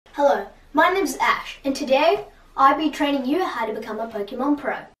Hello, my name is Ash, and today I'll be training you how to become a Pokemon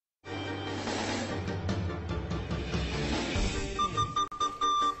Pro.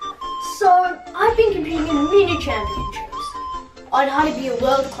 So, I've been competing in mini championships on how to be a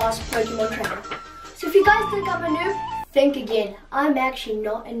world-class Pokemon trainer. So if you guys think I'm a noob, think again. I'm actually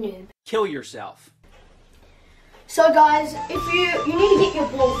not a noob. Kill yourself. So guys, if you need to get your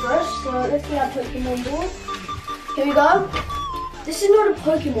ball first, so let's get our Pokemon ball. Here we go. This is not a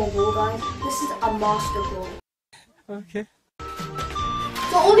Pokemon ball, guys. This is a Master Ball. Okay.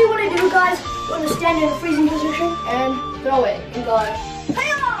 So all you want to do, guys, you want to stand in a freezing position and throw it and go,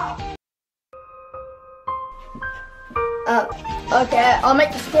 hey-ya! Okay, I'll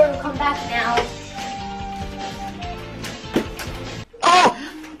make the squirrel come back now. Oh!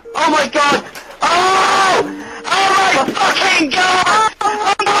 Oh my god! Oh! Oh my fucking god!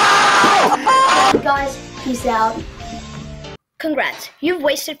 Oh no! Guys, peace out. Congrats, you've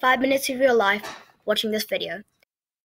wasted 5 minutes of your life watching this video.